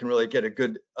 and we can really get a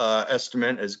good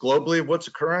estimate as globally of what's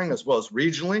occurring, as well as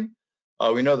regionally.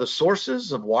 We know the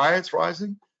sources of why it's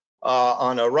rising.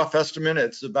 On a rough estimate,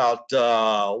 it's about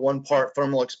 1 part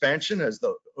thermal expansion as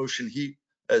the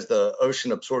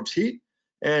ocean absorbs heat,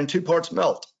 and 2 parts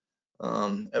melt.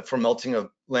 from melting of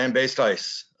land-based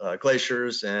ice,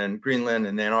 glaciers, and Greenland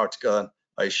and Antarctica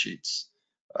ice sheets.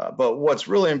 But what's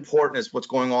really important is what's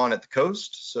going on at the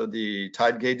coast. So the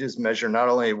tide gauges measure not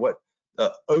only what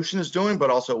the ocean is doing, but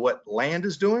also what land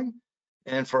is doing.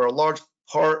 And for a large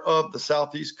part of the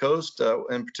southeast coast,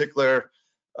 in particular,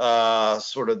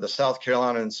 sort of the South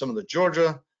Carolina and some of the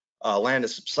Georgia, land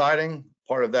is subsiding.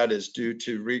 Part of that is due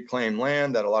to reclaimed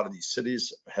land that a lot of these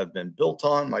cities have been built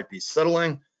on, might be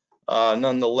settling.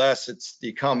 Nonetheless, it's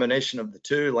the combination of the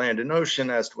two, land and ocean,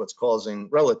 as to what's causing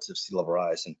relative sea level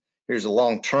rise. And here's a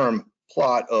long-term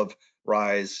plot of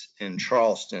rise in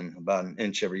Charleston, about an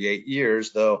inch every 8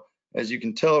 years, though, as you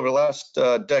can tell over the last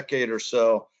decade or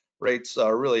so, rates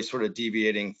are really sort of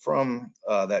deviating from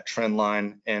that trend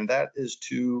line, and that is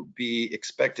to be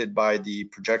expected by the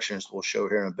projections we'll show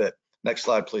here in a bit. Next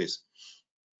slide, please.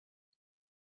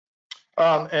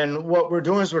 And what we're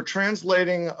doing is we're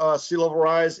translating sea level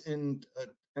rise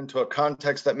into a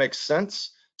context that makes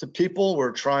sense to people.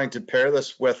 We're trying to pair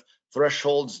this with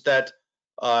thresholds that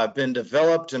have been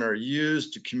developed and are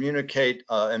used to communicate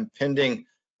impending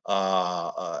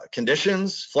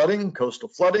conditions, flooding, coastal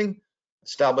flooding,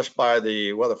 established by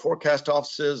the weather forecast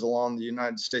offices along the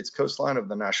United States coastline of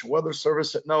the National Weather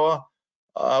Service at NOAA.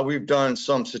 We've done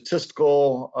some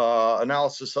statistical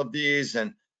analysis of these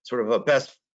and sort of a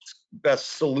best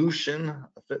solution,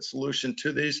 a fit solution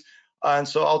to these. And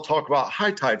so I'll talk about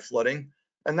high tide flooding,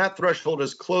 and that threshold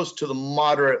is close to the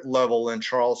moderate level in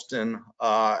Charleston,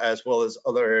 as well as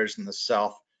other areas in the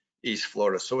southeast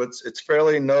Florida. So it's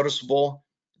fairly noticeable.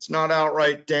 It's not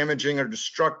outright damaging or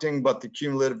destructing, but the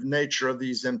cumulative nature of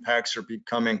these impacts are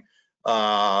becoming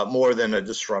more than a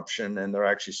disruption, and they're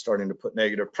actually starting to put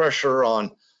negative pressure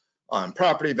on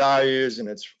property values, and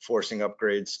it's forcing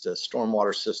upgrades to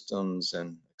stormwater systems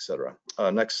and et cetera.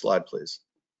 Next slide, please.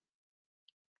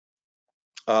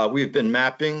 We've been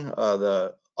mapping,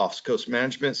 the Office of Coast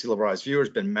Management, Sea Level Rise Viewer has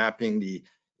been mapping the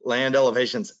land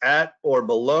elevations at or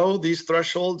below these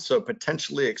thresholds, so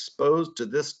potentially exposed to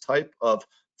this type of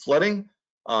flooding.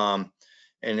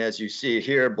 And as you see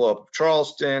here, blow up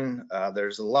Charleston,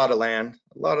 there's a lot of land.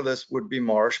 A lot of this would be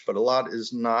marsh, but a lot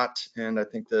is not. And I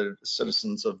think the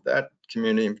citizens of that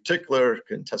community in particular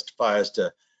can testify as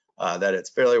to that it's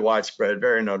fairly widespread,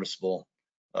 very noticeable,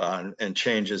 and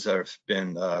changes have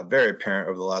been very apparent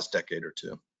over the last decade or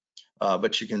two.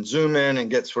 But you can zoom in and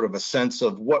get sort of a sense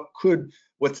of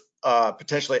what's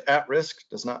potentially at risk.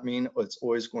 Does not mean it's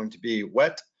always going to be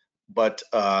wet, but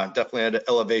definitely at an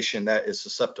elevation that is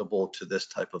susceptible to this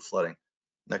type of flooding.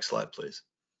 Next slide, please.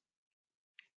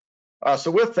 So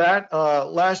with that,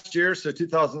 last year, so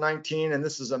 2019, and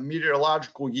this is a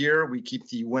meteorological year, we keep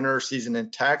the winter season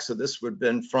intact. So this would have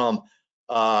been from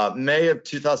May of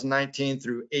 2019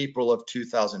 through April of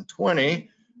 2020.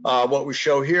 What we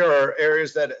show here are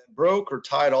areas that broke or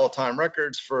tied all-time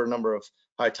records for a number of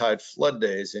high tide flood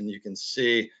days. And you can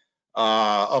see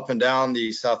up and down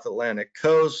the South Atlantic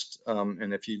coast.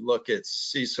 And if you look at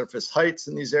sea surface heights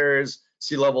in these areas,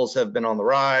 sea levels have been on the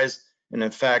rise. And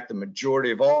in fact, the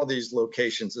majority of all these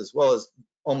locations, as well as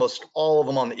almost all of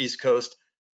them on the East Coast,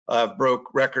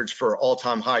 broke records for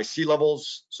all-time high sea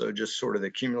levels. So just sort of the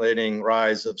accumulating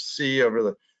rise of sea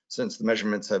since the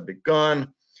measurements have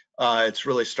begun. It's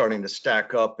really starting to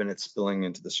stack up, and it's spilling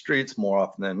into the streets more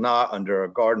often than not under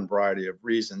a garden variety of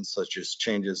reasons, such as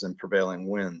changes in prevailing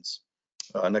winds.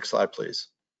 Next slide, please.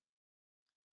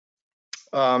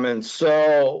 And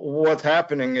so what's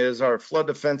happening is our flood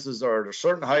defenses are at a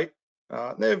certain height.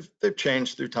 They've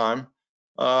changed through time,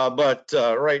 but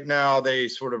right now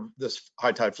this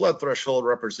high tide flood threshold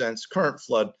represents current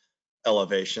flood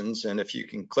elevations. And if you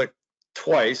can click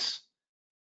twice,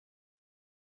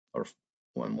 or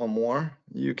one more,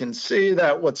 you can see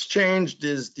that what's changed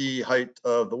is the height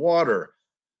of the water.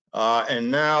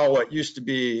 And now what used to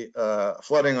be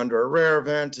flooding under a rare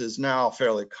event is now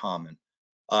fairly common.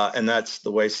 And that's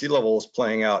the way sea level is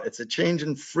playing out. It's a change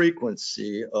in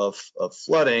frequency of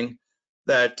flooding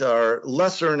that are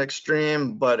lesser in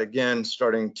extreme, but again,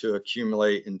 starting to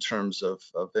accumulate in terms of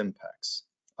impacts.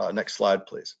 Next slide,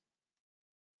 please.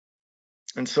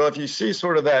 And so if you see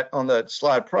sort of that on the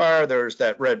slide prior, there's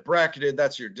that red bracketed,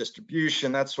 that's your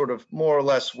distribution. That's sort of more or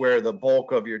less where the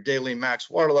bulk of your daily max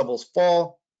water levels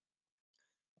fall.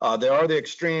 There are the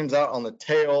extremes out on the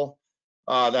tail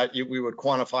that we would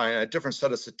quantify in a different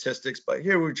set of statistics, but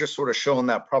here we've just sort of shown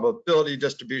that probability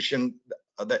distribution.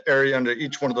 The area under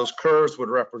each one of those curves would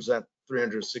represent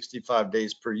 365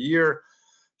 days per year.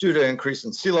 Due to increase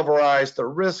in sea level rise, the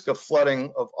risk of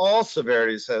flooding of all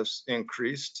severities has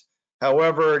increased.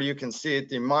 However, you can see at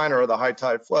the minor or the high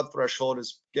tide flood threshold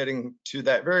is getting to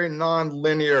that very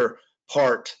non-linear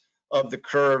part of the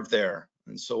curve there.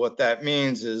 And so what that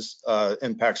means is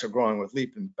impacts are growing with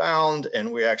leap and bound,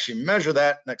 and we actually measure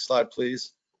that. Next slide,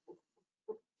 please.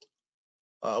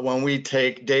 When we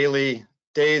take daily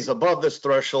days above this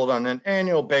threshold on an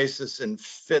annual basis and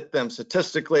fit them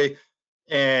statistically,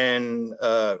 and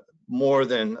more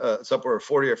than it's upward of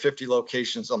 40 or 50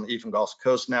 locations on the East and Gulf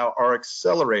Coast now are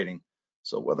accelerating.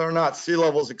 So whether or not sea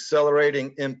levels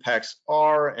accelerating, impacts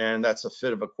are, and that's a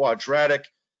fit of a quadratic.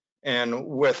 And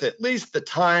with at least the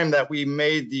time that we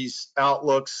made these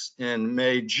outlooks in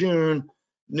May, June,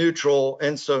 neutral,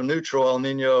 ENSO neutral, El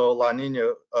Niño, La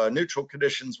Niña neutral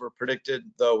conditions were predicted,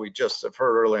 though we just have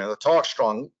heard earlier in the talk,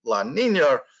 strong La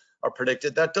Niña are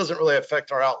predicted. That doesn't really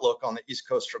affect our outlook on the East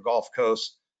Coast or Gulf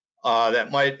Coast. That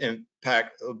might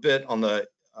impact a bit on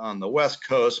the West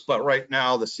Coast, but right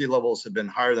now the sea levels have been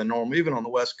higher than normal, even on the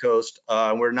West Coast.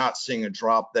 We're not seeing a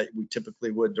drop that we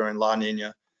typically would during La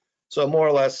Niña. So more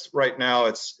or less right now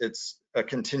it's a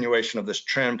continuation of this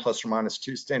trend, plus or minus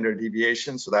 2 standard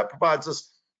deviations. So that provides us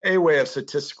a way of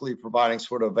statistically providing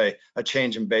sort of a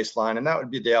change in baseline, and that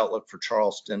would be the outlook for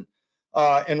Charleston.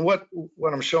 And what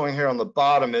I'm showing here on the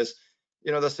bottom is,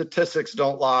 you know, the statistics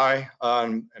don't lie,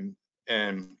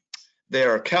 and they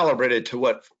are calibrated to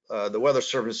what the Weather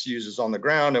Service uses on the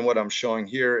ground. And what I'm showing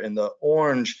here in the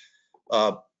orange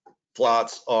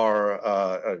plots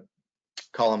are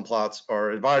column plots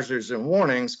are advisories and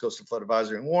warnings, coastal flood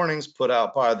advisory and warnings put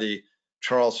out by the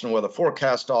Charleston Weather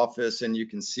Forecast Office, and you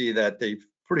can see that they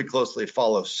pretty closely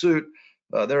follow suit.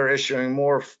 They're issuing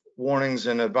more warnings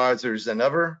and advisories than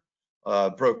ever,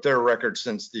 broke their record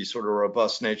since the sort of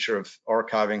robust nature of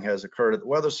archiving has occurred at the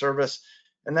Weather Service.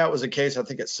 And that was the case, I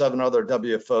think, at 7 other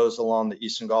WFOs along the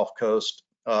Eastern Gulf Coast,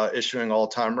 issuing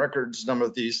all-time records, number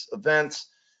of these events.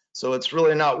 So it's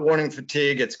really not warning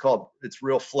fatigue, it's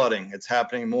real flooding. It's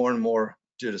happening more and more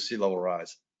due to sea level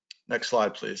rise. Next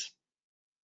slide, please.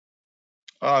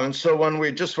 And so when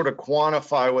we just sort of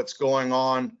quantify what's going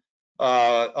on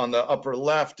the upper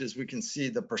left, is we can see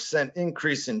the percent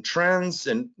increase in trends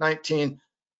in 19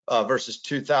 versus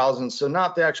 2000. So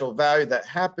not the actual value that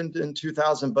happened in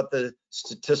 2000, but the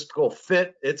statistical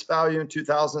fit, its value in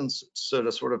 2000. So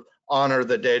to sort of honor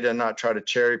the data and not try to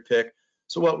cherry pick.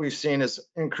 So what we've seen is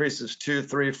increases 2,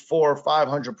 3, 4,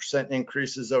 500%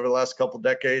 increases over the last couple of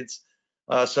decades.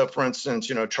 So for instance,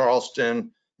 you know,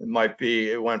 Charleston,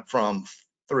 it went from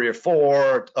 3 or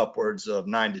 4 upwards of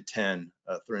 9 to 10,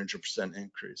 300%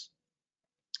 increase.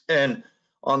 And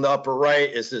on the upper right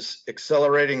is this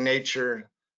accelerating nature.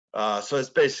 So it's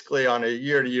basically on a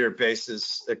year-to-year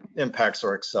basis, impacts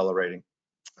are accelerating,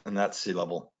 and that's sea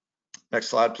level. Next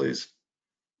slide, please.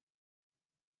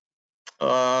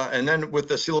 And then with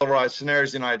the sea level rise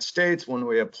scenarios in the United States, when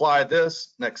we apply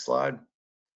this, next slide,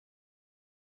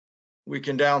 we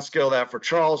can downscale that for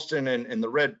Charleston, and in the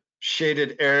red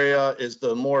shaded area is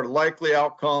the more likely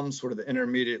outcomes, sort of the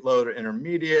intermediate, low to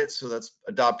intermediate. So that's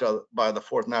adopted by the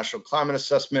 4th National Climate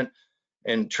Assessment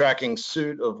and tracking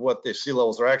suit of what the sea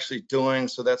levels are actually doing.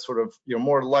 So that's sort of your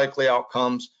more likely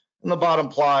outcomes. And the bottom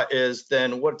plot is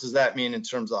then what does that mean in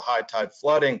terms of high tide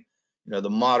flooding? You know, the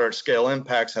moderate scale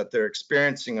impacts that they're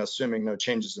experiencing, assuming no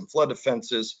changes in flood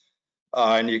defenses.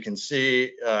 And you can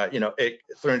see, you know,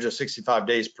 365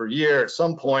 days per year at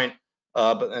some point,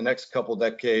 but in the next couple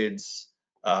decades,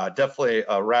 definitely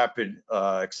a rapid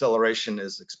acceleration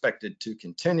is expected to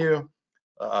continue.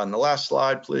 On the last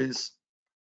slide, please.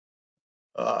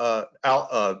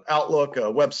 Outlook, a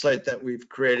website that we've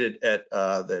created at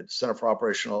the Center for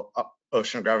Operational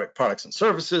Oceanographic Products and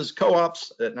Services,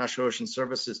 co-ops at National Ocean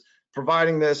Services,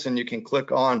 providing this, and you can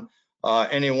click on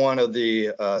any one of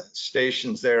the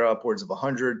stations there, upwards of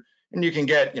 100, and you can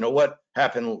get, you know, what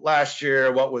happened last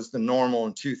year, what was the normal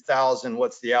in 2000,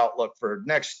 what's the outlook for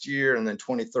next year, and then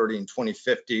 2030 and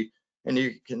 2050, and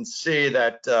you can see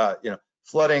that you know,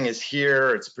 flooding is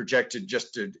here. It's projected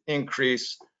just to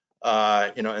increase.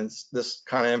 You know, and this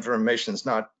kind of information is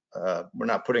not, we're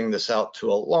not putting this out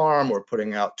to alarm, we're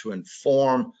putting out to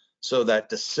inform, so that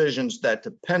decisions that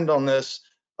depend on this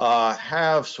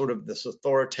have sort of this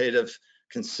authoritative,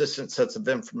 consistent sets of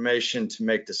information to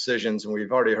make decisions. And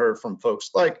we've already heard from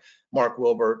folks like Mark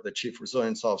Wilbert, the Chief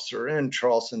Resilience Officer in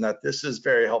Charleston, that this is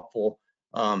very helpful,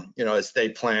 you know, as they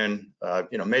plan,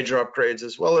 you know, major upgrades,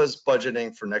 as well as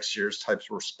budgeting for next year's types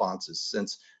of responses,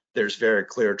 since there's very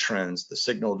clear trends. The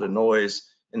signal to noise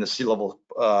in the sea level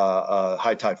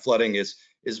high tide flooding is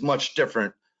much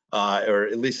different, or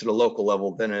at least at a local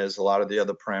level, than is a lot of the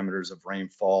other parameters of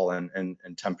rainfall and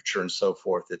temperature and so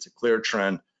forth. It's a clear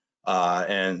trend,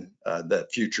 and the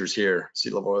future's here,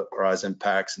 sea level rise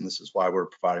impacts, and this is why we're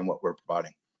providing what we're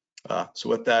providing. So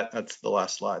with that, that's the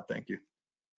last slide. Thank you.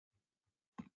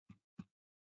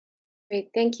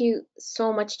 Great. Thank you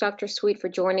so much, Dr. Sweet, for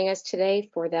joining us today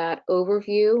for that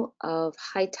overview of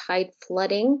high tide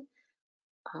flooding.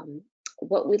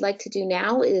 What we'd like to do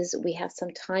now is we have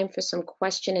some time for some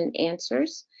question and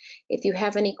answers. If you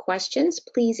have any questions,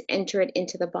 please enter it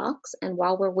into the box. And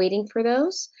while we're waiting for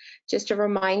those, just a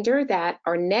reminder that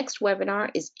our next webinar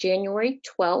is January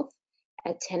 12th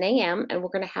at 10 a.m. and we're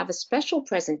going to have a special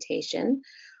presentation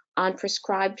on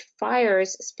prescribed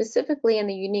fires, specifically in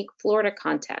the unique Florida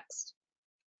context.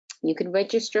 You can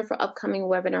register for upcoming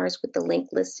webinars with the link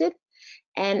listed.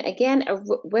 And again, a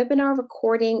webinar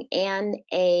recording and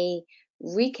a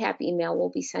recap email will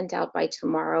be sent out by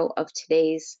tomorrow of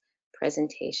today's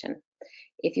presentation.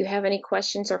 If you have any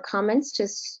questions or comments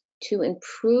to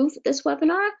improve this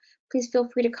webinar, please feel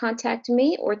free to contact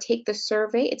me or take the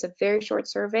survey. It's a very short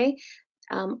survey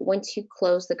once you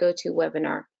close the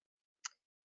GoToWebinar.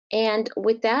 And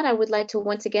with that, I would like to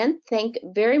once again thank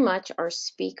very much our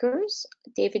speakers,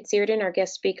 David Zierden, our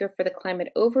guest speaker for the climate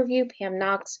overview, Pam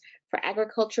Knox for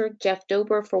agriculture, Jeff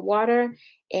Dober for water,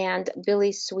 and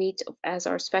Billy Sweet as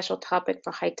our special topic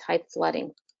for high tide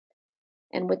flooding.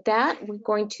 And with that, we're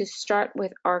going to start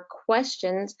with our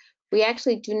questions. We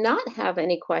actually do not have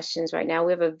any questions right now.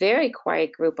 We have a very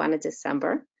quiet group on a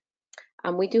December.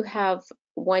 We do have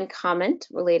one comment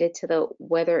related to the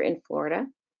weather in Florida.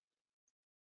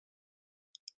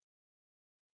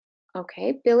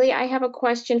 Okay, Billy, I have a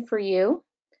question for you.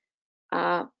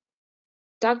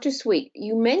 Dr. Sweet,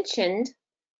 you mentioned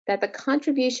that the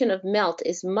contribution of melt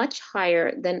is much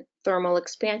higher than thermal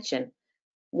expansion.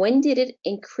 When did it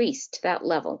increase to that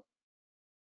level?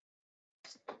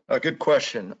 A good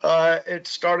question. It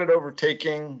started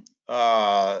overtaking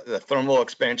the thermal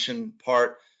expansion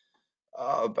part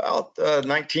about the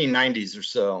 1990s or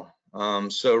so.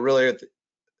 So really,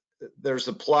 there's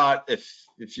a plot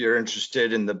if you're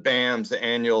interested in the BAMS, the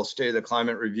annual State of the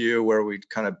Climate Review, where we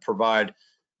kind of provide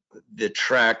the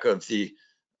track of the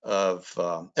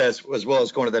as well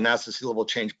as going to the NASA Sea Level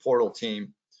Change Portal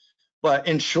team. But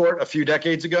in short, a few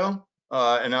decades ago,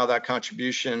 and now that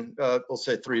contribution, we'll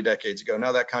say 3 decades ago,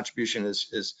 now that contribution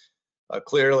is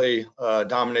clearly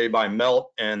dominated by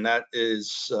melt, and that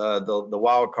is the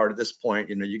wild card at this point.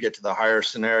 You know, you get to the higher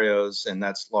scenarios, and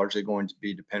that's largely going to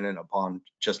be dependent upon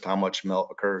just how much melt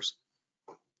occurs.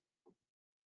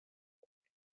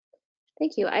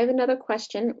 Thank you. I have another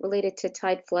question related to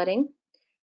tide flooding.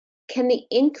 Can the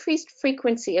increased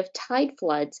frequency of tide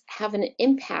floods have an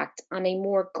impact on a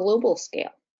more global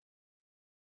scale?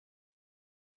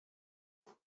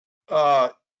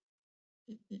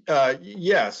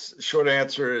 Yes, short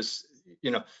answer is,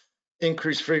 you know,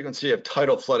 increased frequency of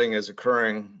tidal flooding is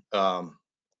occurring on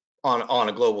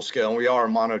a global scale, and we are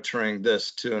monitoring this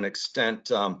to an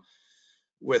extent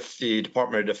with the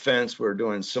Department of Defense. We're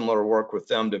doing similar work with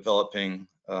them, developing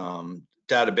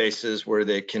databases where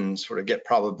they can sort of get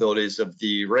probabilities of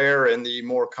the rare and the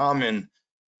more common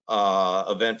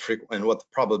event frequency and what the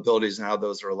probabilities and how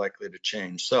those are likely to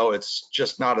change. So it's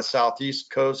just not a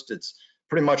southeast coast. It's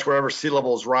pretty much wherever sea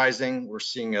level is rising, we're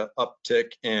seeing an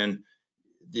uptick in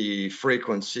the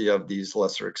frequency of these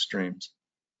lesser extremes.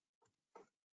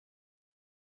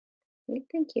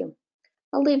 Thank you.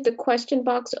 I'll leave the question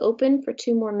box open for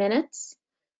 2 more minutes.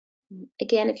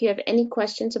 Again, if you have any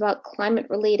questions about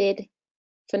climate-related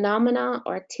phenomena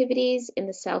or activities in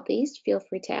the Southeast, feel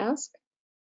free to ask.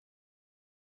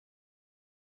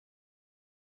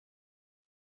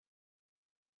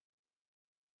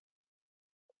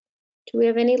 Do we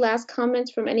have any last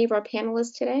comments from any of our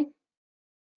panelists today?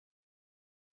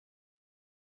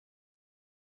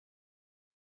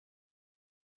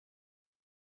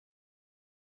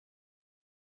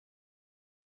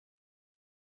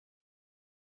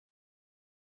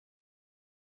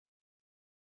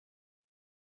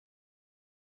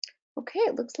 Okay,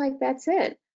 it looks like that's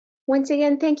it. Once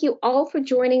again, thank you all for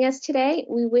joining us today.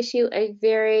 We wish you a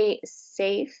very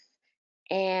safe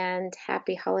and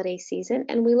happy holiday season,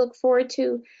 and we look forward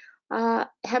to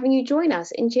having you join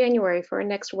us in January for our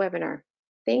next webinar.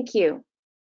 Thank you.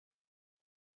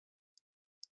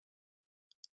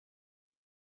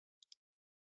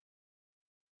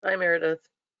 Bye, Meredith.